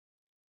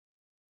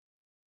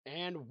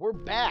And we're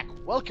back.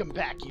 Welcome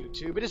back,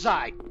 YouTube. It is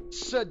I,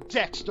 Sir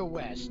Dexter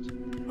West.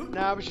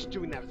 Now, I was just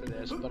doing that for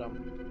this, but,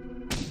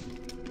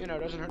 you know,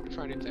 it doesn't hurt to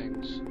try new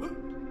things.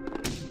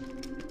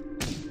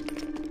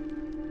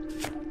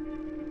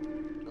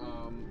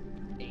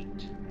 8.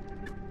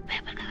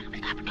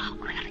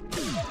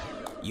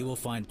 You will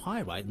find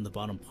pyrite in the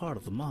bottom part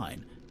of the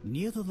mine,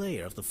 near the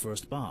lair of the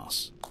first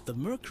boss. The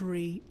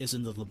mercury is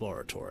in the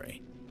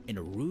laboratory, in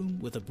a room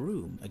with a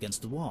broom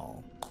against the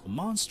wall.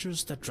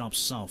 Monsters that drop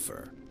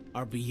sulfur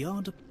are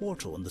beyond a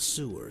portal in the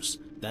sewers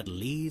that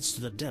leads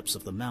to the depths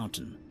of the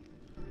mountain.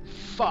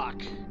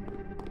 Fuck.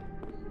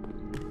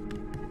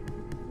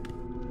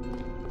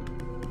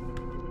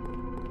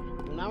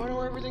 Well, now I know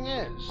where everything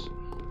is.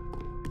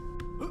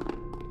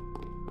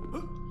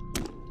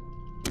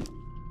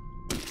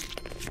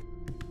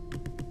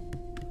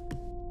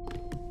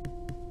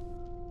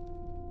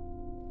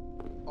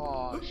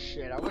 Oh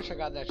shit, I wish I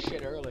got that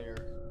shit earlier.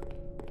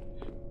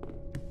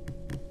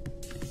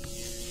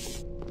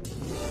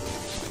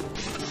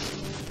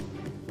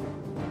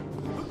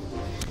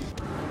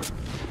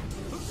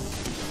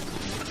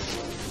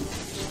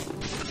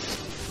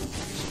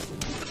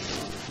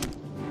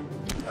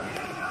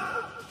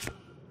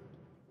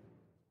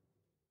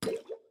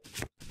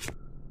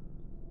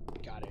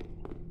 Got it.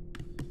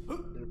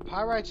 The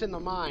pyrite's in the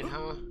mine,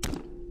 huh?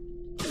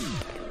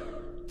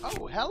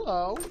 Oh,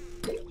 hello!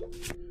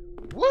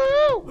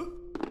 Woo!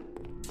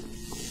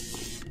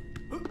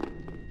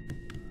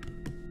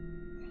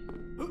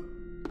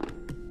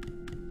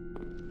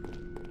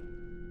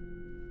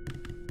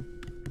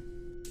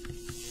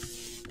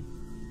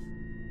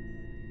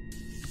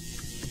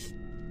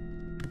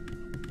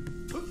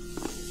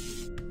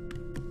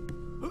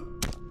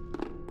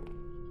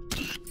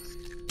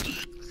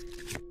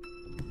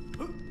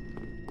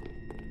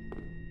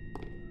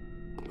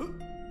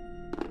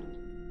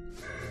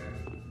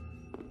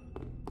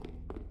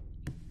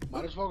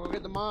 Might as well go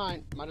get the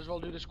mine. Might as well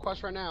do this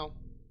quest right now.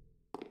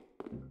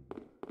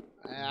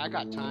 I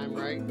got time,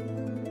 right?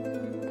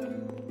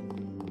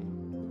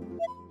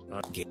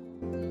 Okay.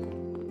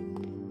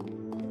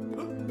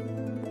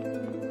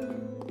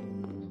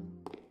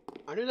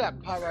 I knew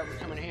that pyrite would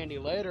come in handy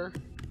later.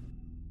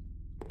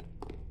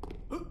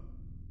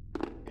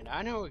 And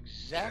I know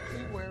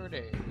exactly where it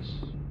is.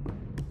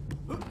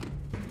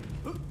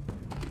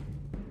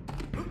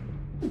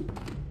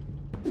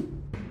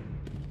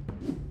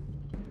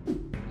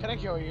 Can I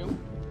kill you?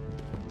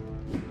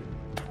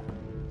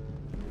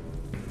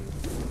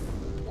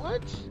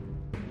 What?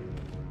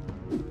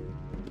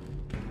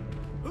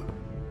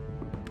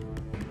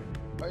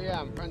 Oh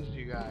yeah, I'm friends with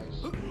you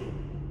guys.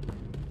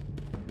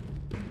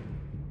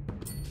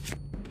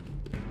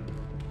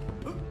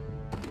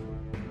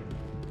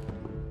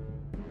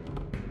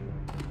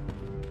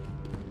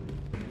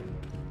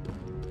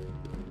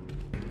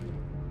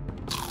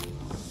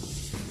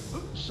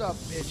 What's up,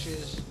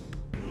 bitches?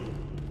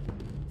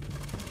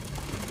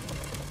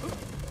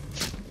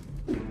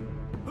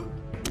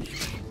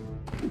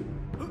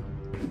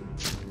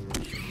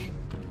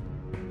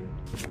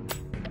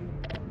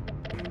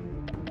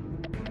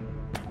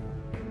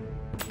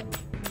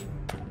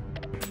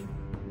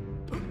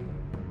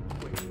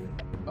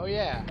 Oh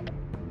yeah.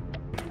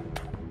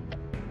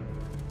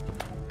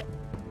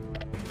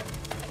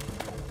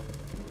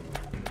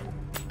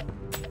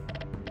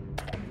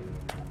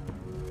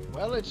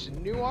 Well, it's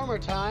new armor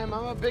time.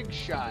 I'm a big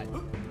shot.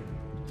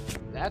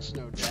 That's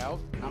no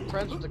doubt. I'm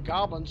friends with the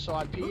goblins, so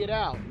I pee it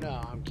out.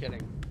 No, I'm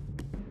kidding.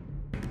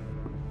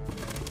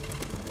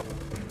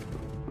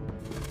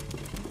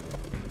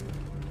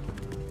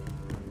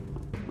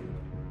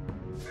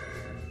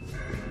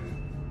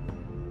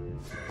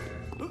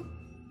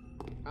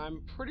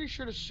 I'm pretty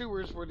sure the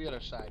sewers were the other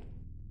side.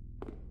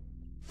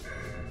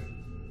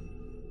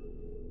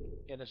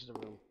 Yeah, this is the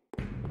room.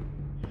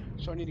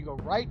 So I need to go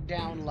right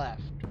down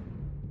left.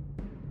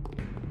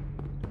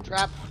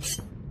 Trap.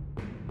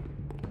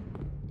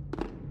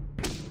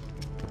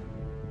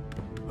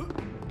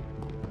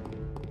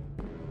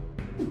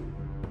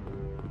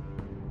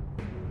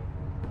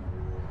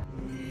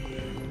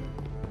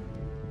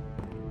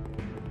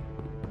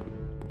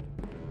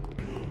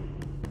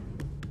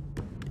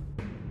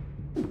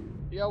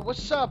 Yo,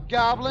 what's up,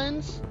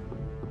 goblins?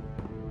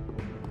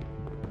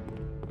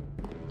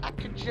 I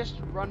could just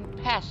run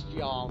past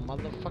y'all,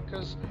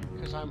 motherfuckers,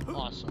 because I'm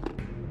awesome.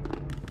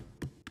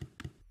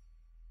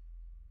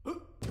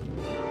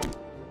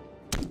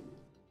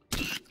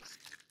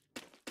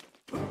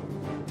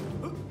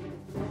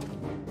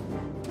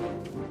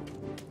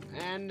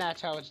 And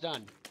that's how it's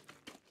done.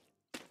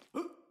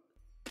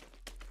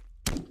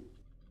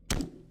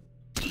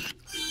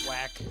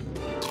 Whack.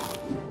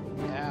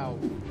 Ow.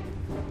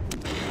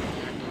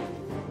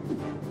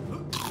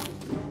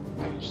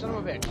 You son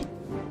of a bitch.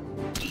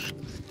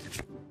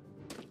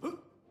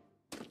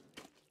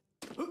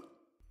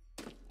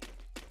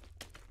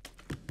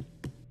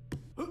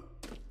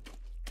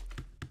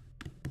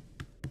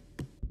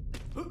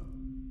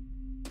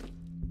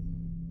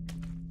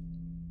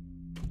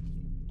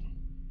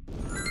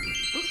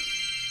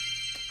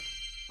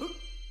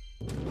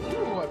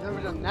 Ooh,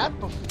 seen that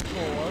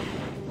before.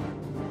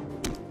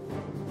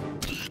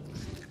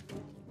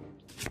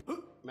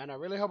 Man, I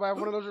really hope I have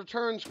one of those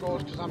return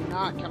scrolls, because I'm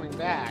not coming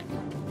back.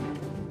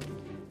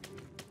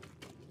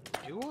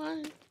 Do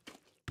I?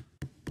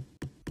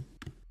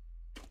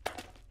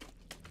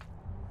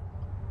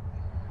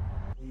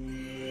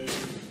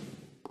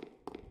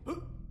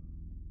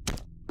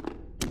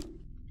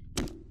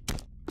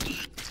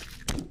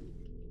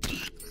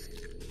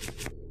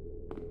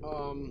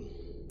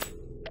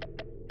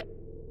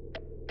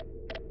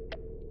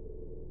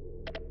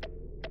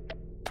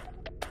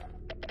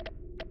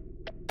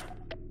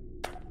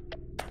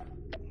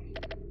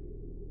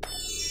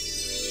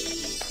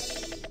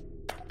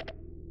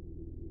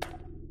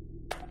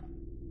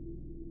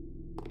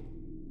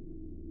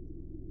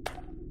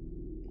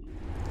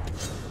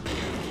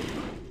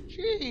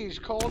 Jeez,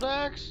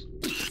 Coldex.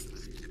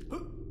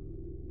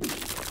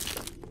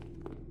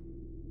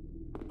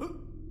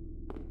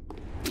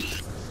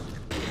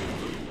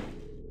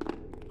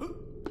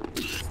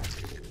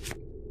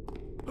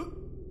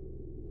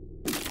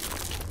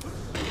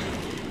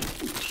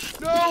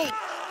 No!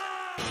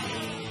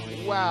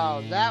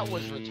 Wow, that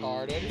was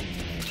retarded.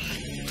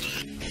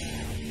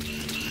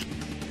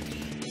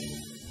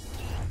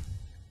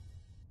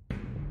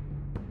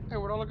 Hey,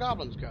 where'd all the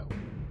goblins go?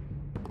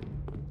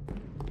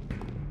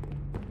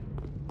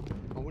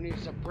 Oh, we need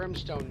some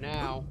brimstone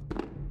now.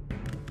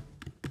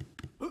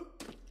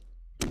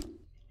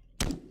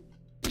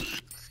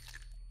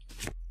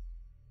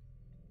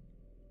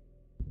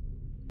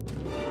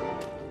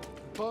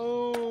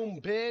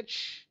 Boom,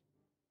 bitch.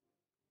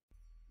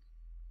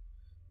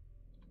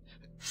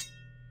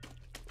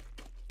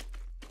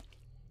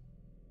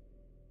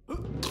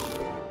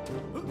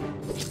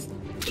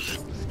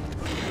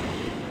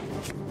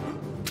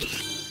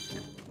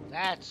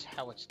 That's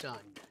how it's done.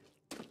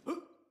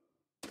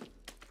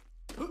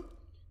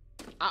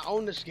 I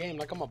own this game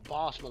like I'm a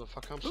boss,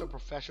 motherfucker. I'm so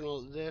professional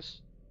at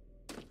this.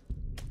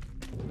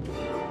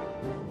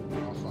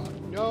 Oh,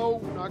 fuck. No,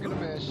 not gonna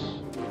miss.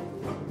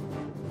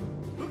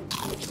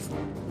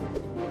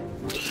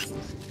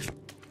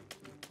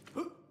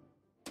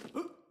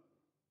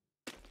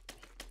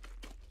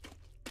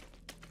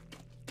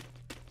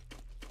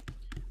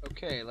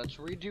 Okay, let's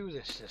redo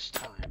this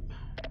time.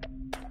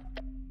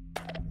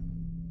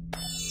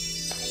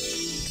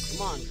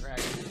 Come on,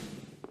 dragon.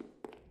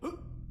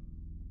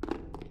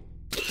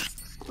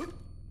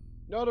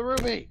 No, the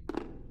ruby!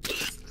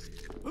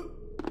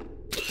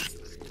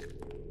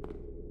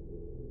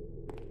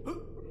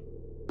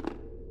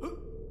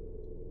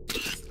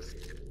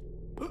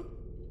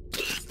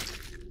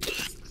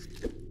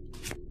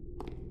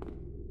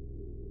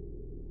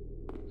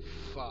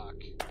 Fuck.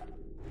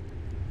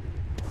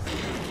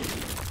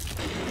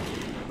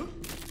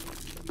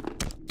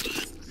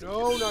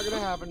 No, not gonna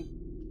happen.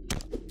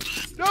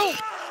 No!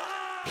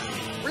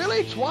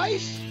 Really?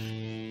 Twice?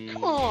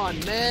 Come on,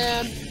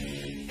 man.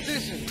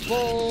 This is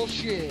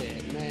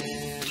bullshit,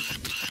 man.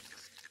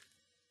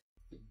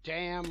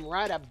 Damn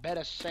right, I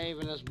better save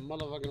in this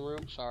motherfucking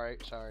room. Sorry.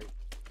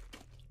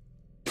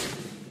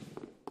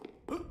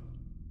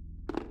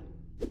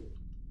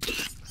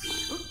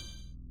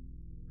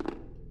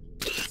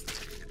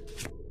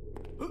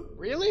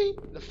 Really?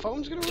 The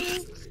phone's gonna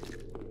ring?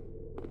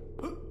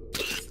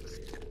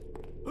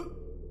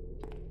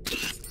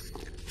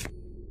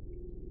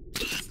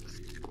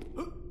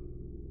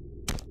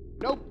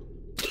 Nope.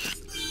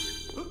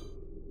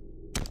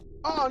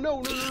 Oh, no.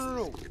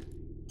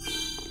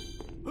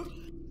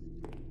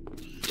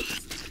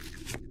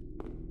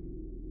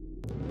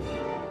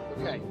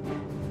 Okay.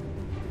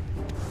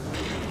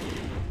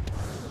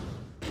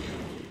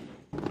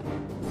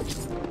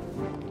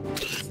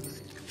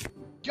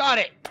 Got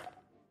it!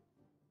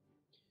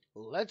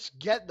 Let's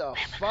get the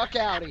fuck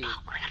out of here.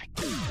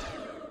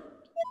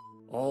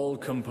 All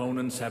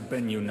components have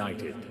been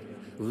united.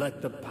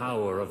 Let the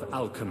power of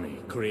alchemy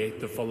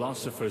create the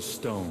Philosopher's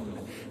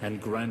Stone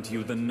and grant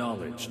you the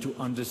knowledge to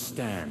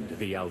understand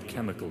the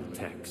alchemical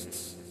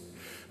texts.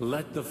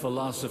 Let the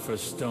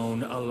Philosopher's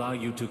Stone allow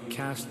you to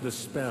cast the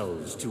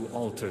spells to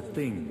alter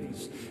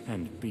things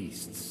and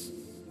beasts.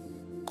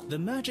 The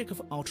magic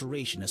of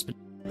alteration has been...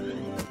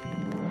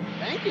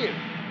 Thank you.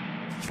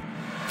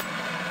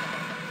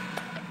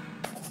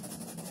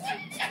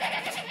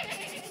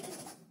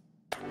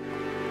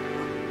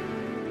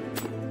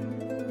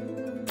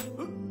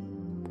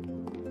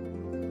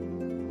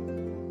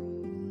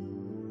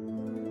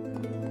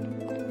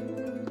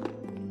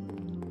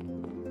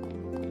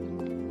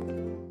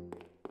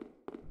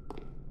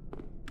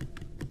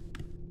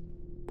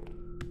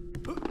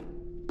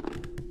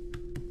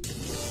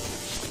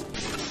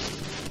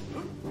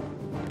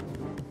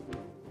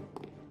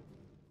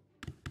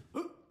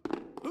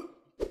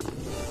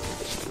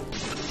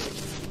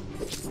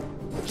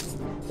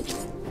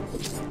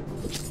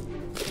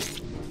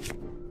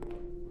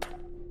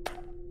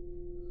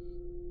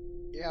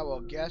 Yeah,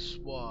 well, guess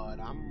what?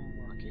 I'm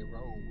Rocky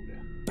Road.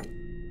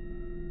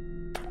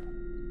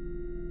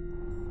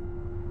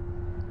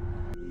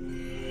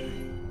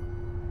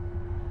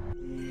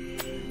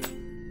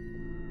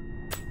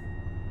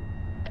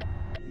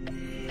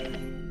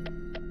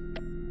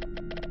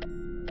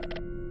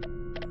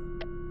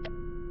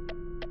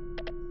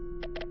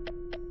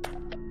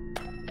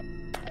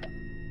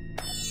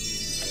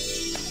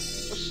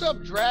 What's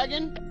up,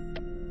 dragon?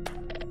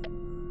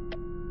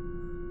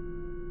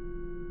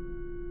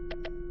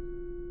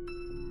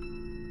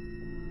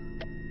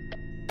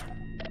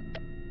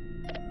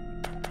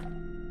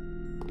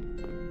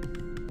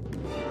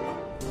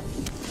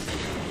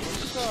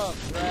 What's up,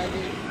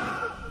 dragon?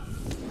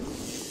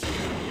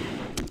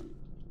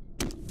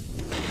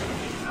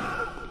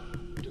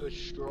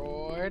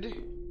 Destroyed.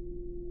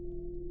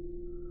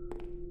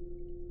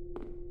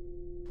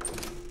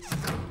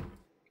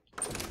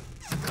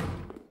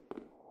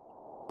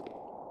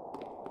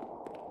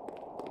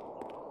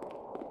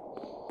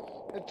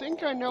 I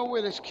think I know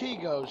where this key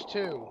goes,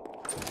 too.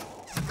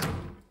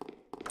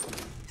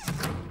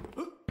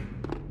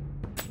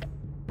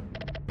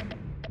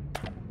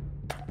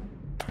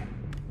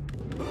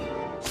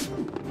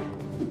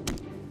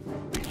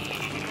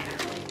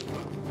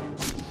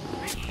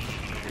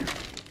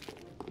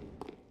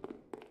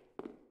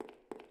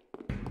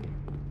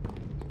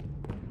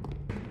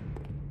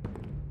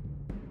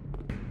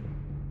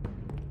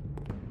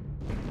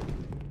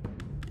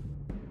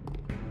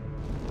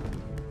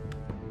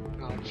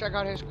 Check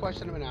out his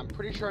quest in a minute. I'm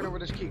pretty sure I know where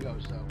this key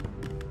goes, though.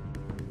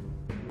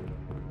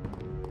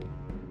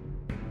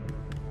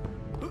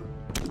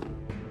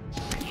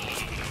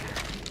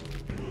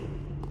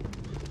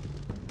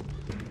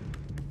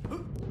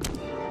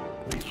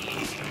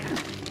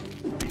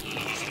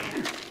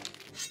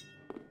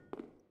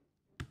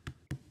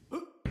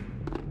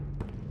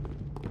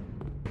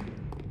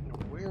 Now,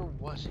 where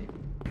was it?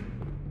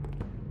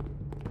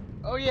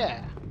 Oh,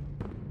 yeah.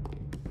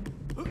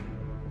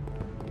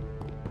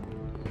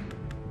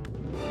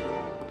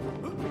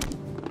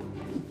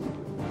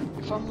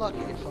 If I'm lucky,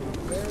 if I'm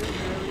very,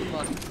 very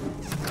lucky.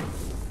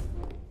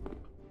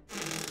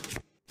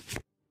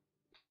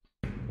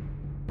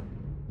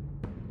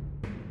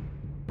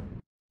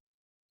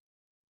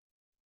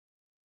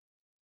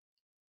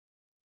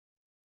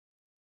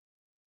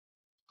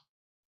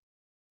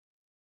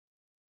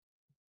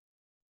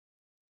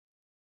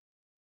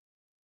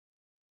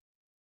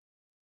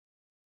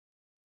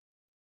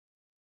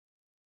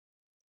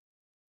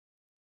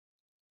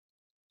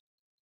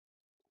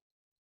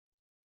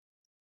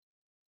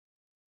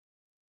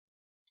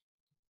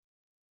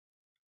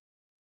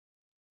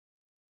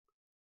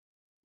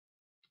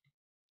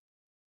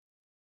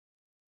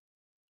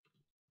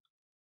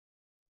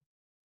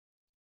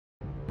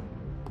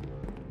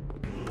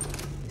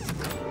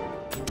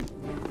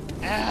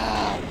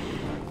 Ow!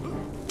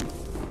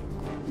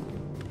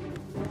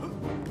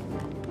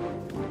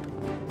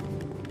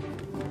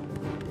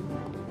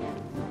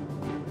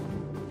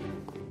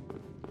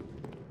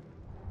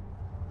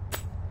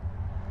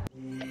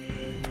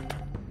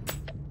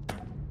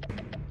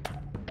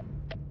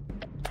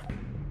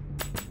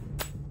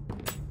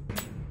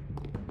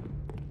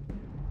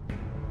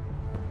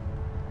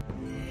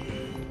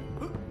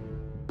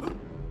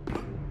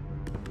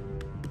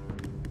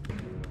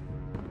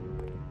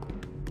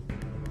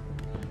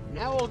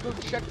 Now we'll go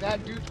check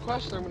that dude's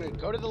quest. I'm gonna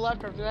go to the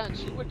left after that and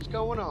see what's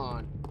going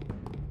on.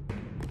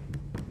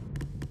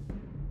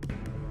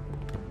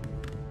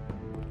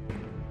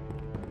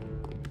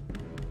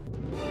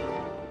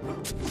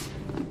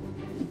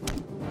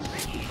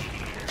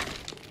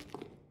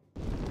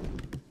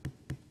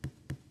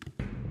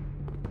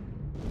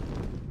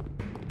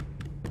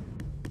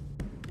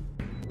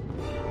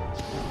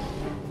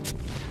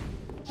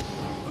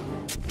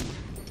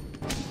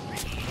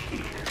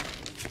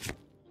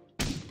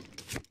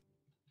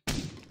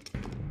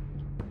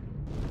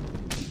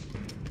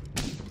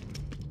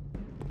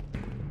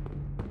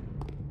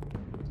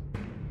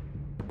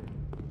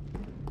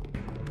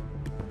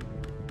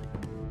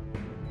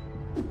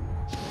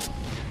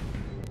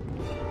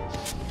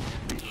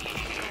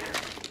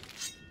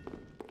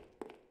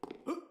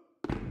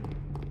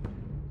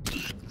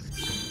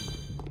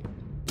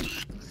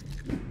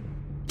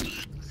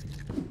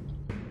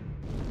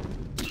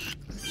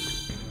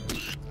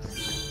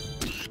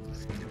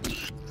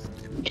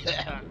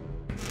 Yeah,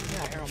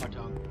 hair on my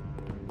tongue.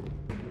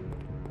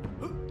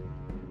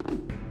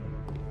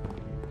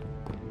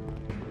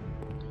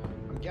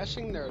 I'm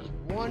guessing there's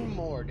one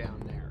more down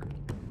there.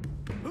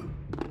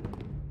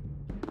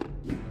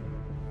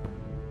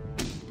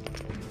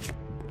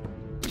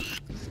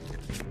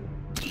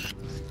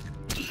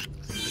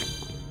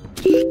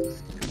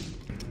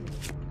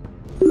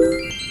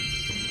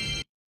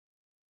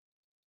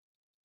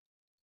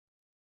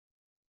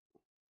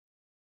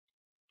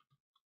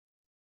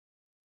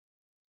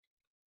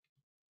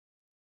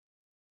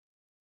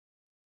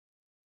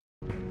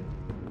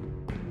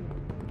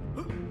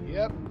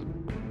 Yep.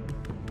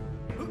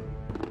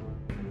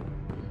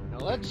 Now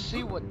let's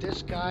see what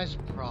this guy's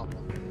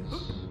problem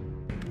is.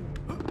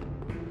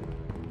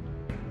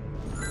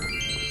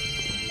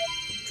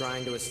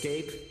 Trying to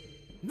escape?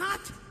 Not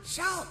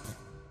shout!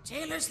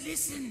 Jailers,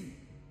 listen!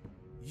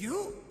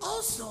 You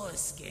also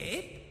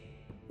escape?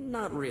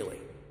 Not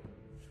really.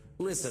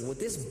 Listen, with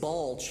this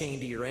ball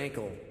chained to your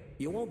ankle,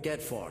 you won't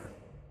get far.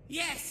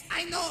 Yes,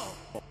 I know!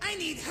 I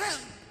need help!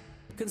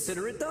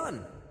 Consider it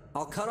done.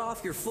 I'll cut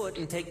off your foot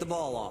and take the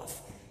ball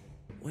off.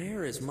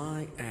 Where is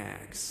my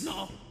axe?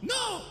 No,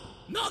 no!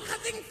 No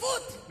cutting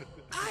foot!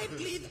 I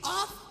bleed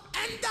off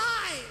and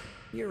die!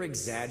 You're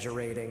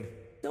exaggerating.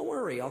 Don't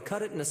worry, I'll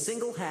cut it in a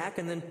single hack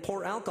and then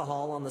pour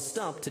alcohol on the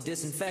stump to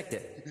disinfect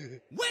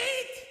it.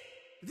 Wait!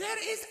 There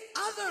is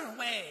other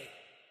way!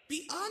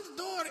 Beyond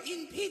door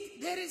in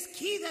pit, there is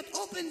key that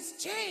opens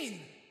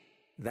chain.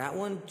 That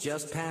one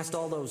just past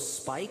all those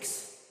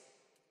spikes?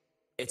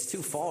 It's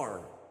too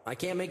far. I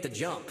can't make the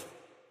jump.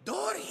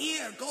 Door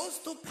here goes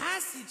to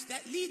passage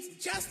that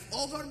leads just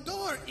over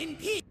door in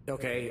pit.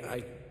 Okay,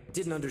 I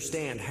didn't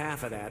understand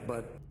half of that,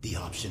 but... The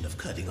option of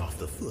cutting off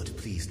the foot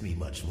pleased me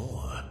much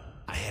more.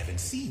 I haven't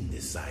seen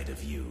this side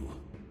of you.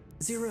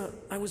 Zira,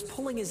 I was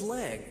pulling his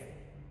leg.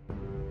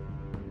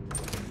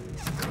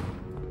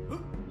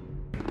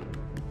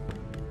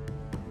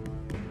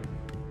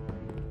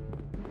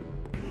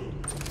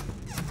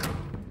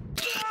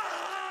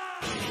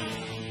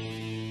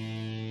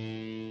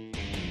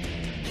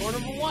 Door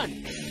number 1.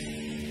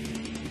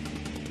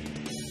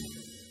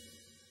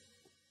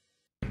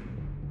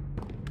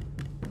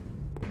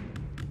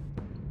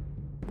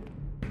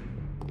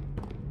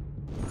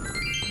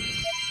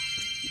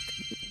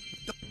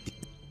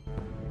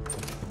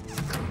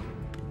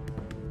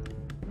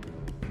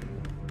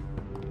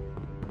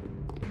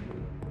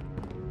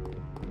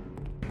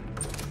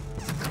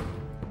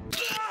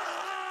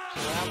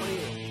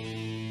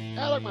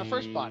 I like my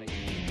first body.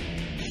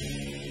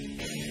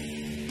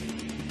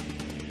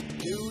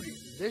 Dude,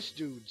 this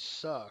dude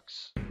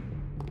sucks. I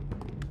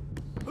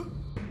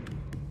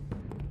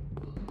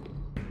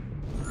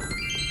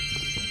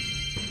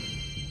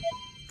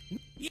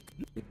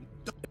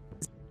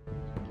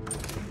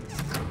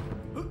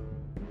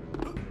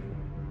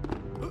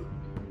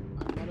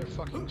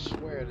motherfucking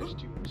swear this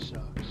dude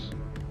sucks.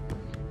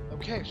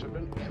 Okay, so I've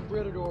done every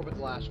other door but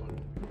the last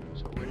one.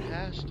 So it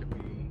has to be...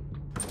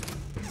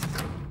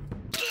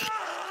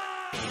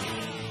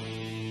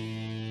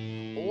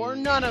 or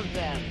none of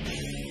them.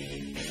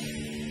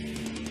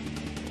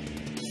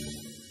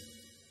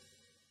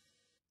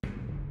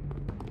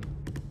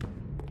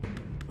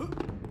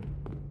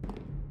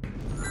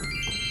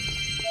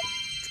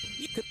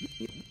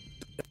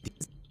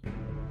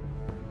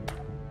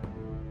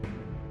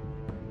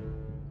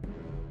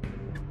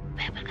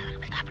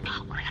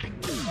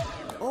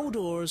 All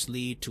doors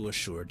lead to a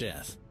sure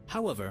death.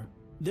 However,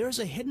 there's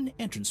a hidden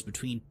entrance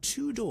between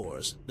two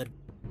doors that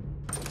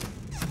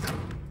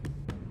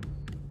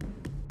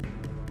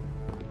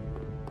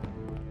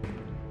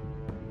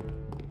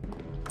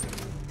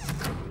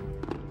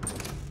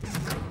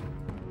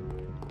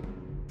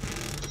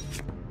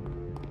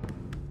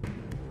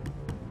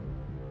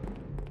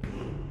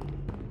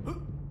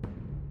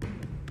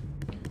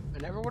I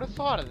never would have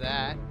thought of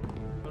that,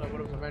 but I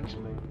would have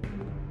eventually.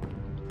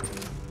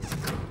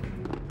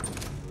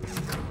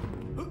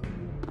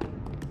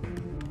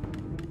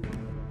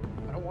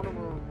 I don't want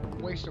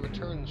to waste a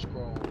return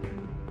scroll.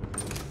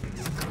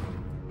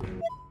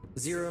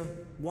 Zira,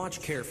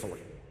 watch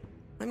carefully.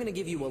 I'm gonna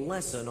give you a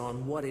lesson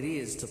on what it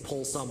is to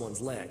pull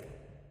someone's leg.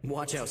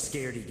 Watch how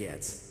scared he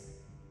gets.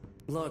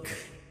 Look,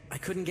 I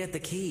couldn't get the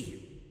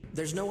key.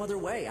 There's no other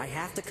way. I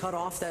have to cut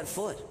off that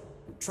foot.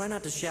 Try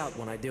not to shout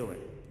when I do it.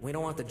 We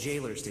don't want the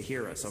jailers to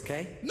hear us,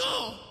 okay?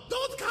 No!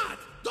 Don't cut!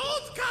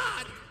 Don't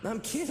cut!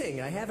 I'm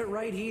kidding. I have it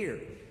right here.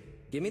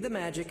 Give me the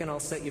magic and I'll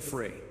set you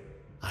free.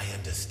 I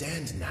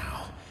understand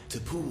now.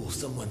 To pull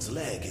someone's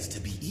leg is to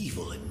be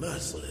evil and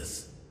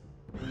merciless.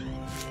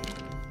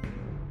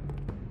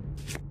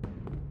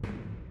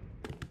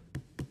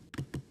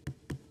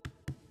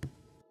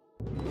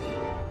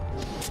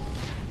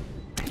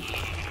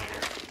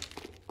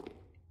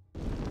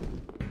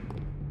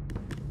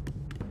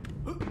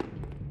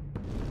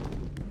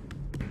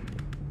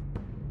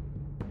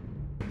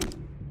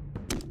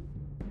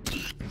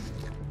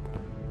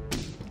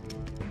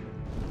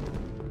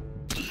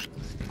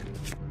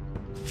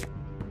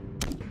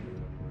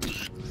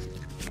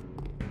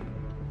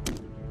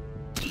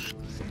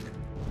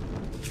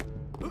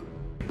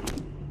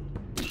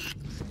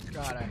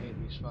 God, I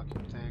hate these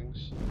fucking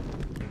things.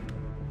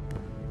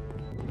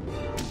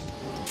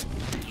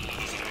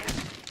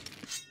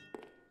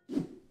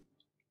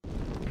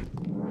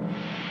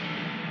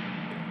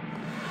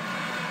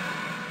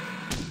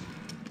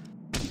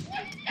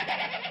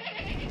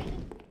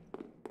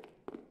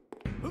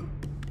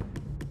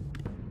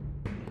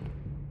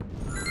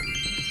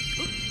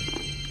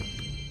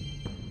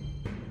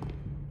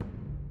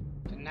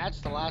 And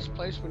that's the last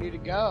place we need to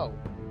go.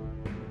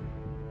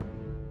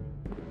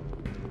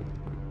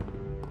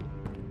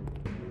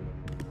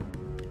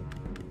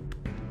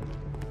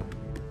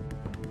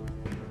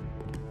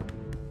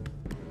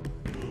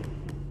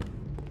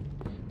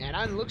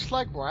 And it looks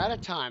like we're out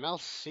of time. I'll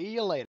see you later.